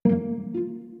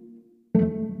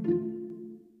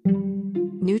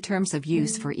New terms of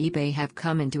use for eBay have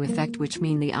come into effect, which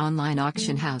mean the online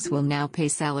auction house will now pay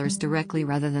sellers directly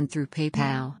rather than through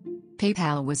PayPal.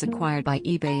 PayPal was acquired by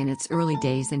eBay in its early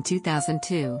days in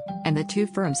 2002, and the two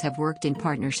firms have worked in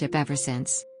partnership ever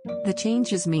since. The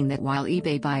changes mean that while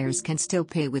eBay buyers can still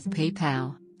pay with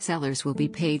PayPal, sellers will be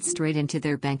paid straight into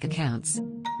their bank accounts.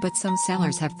 But some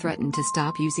sellers have threatened to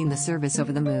stop using the service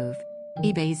over the move.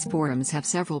 eBay's forums have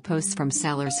several posts from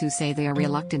sellers who say they are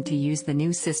reluctant to use the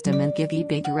new system and give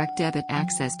eBay direct debit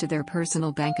access to their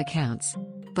personal bank accounts.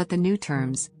 But the new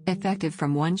terms, effective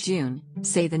from 1 June,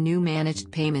 say the new managed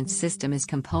payments system is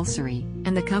compulsory,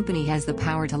 and the company has the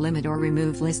power to limit or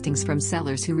remove listings from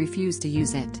sellers who refuse to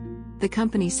use it. The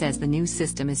company says the new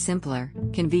system is simpler,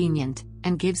 convenient,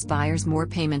 and gives buyers more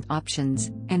payment options,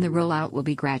 and the rollout will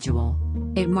be gradual.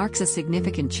 It marks a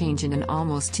significant change in an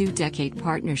almost two-decade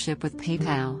partnership with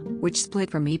PayPal, which split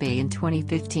from eBay in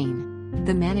 2015.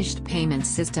 The managed payments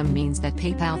system means that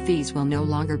PayPal fees will no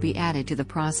longer be added to the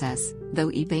process, though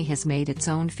eBay has made its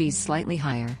own fees slightly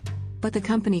higher. But the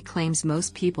company claims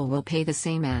most people will pay the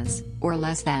same as, or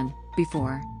less than,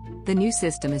 before. The new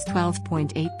system is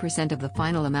 12.8% of the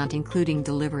final amount including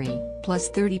delivery, plus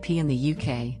 30p in the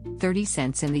UK, 30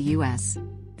 cents in the US.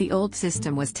 The old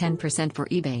system was 10% for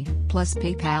eBay, plus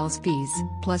PayPal's fees,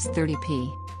 plus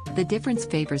 30p. The difference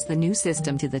favors the new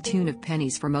system to the tune of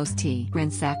pennies for most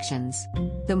transactions.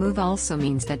 The move also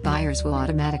means that buyers will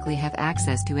automatically have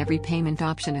access to every payment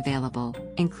option available,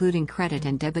 including credit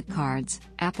and debit cards,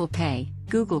 Apple Pay,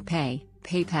 Google Pay,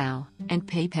 PayPal, and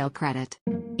PayPal Credit.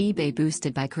 eBay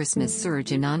boosted by Christmas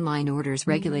surge in online orders.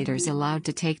 Regulators allowed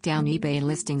to take down eBay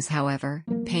listings. However,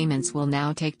 payments will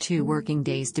now take 2 working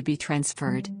days to be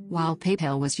transferred, while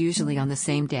PayPal was usually on the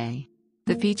same day.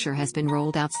 The feature has been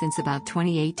rolled out since about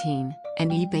 2018, an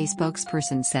eBay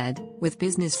spokesperson said, with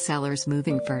business sellers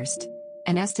moving first.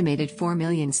 An estimated 4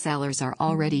 million sellers are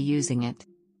already using it.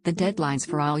 The deadlines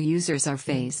for all users are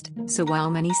phased, so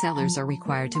while many sellers are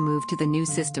required to move to the new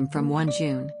system from 1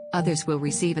 June, others will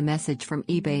receive a message from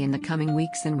eBay in the coming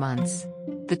weeks and months.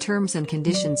 The terms and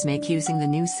conditions make using the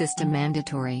new system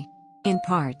mandatory. In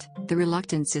part, the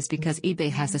reluctance is because eBay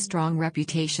has a strong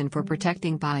reputation for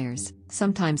protecting buyers,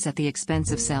 sometimes at the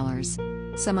expense of sellers.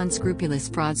 Some unscrupulous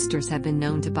fraudsters have been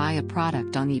known to buy a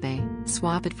product on eBay,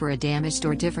 swap it for a damaged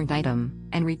or different item,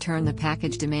 and return the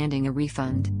package demanding a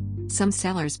refund. Some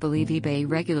sellers believe eBay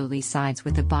regularly sides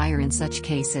with the buyer in such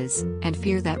cases, and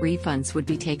fear that refunds would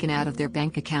be taken out of their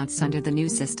bank accounts under the new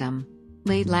system.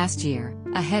 Late last year,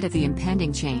 ahead of the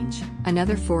impending change,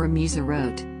 another forum user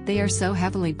wrote, "They are so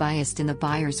heavily biased in the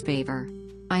buyer's favor.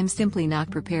 I'm simply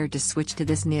not prepared to switch to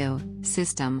this new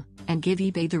system and give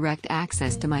eBay direct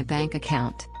access to my bank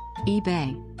account."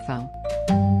 eBay, FO.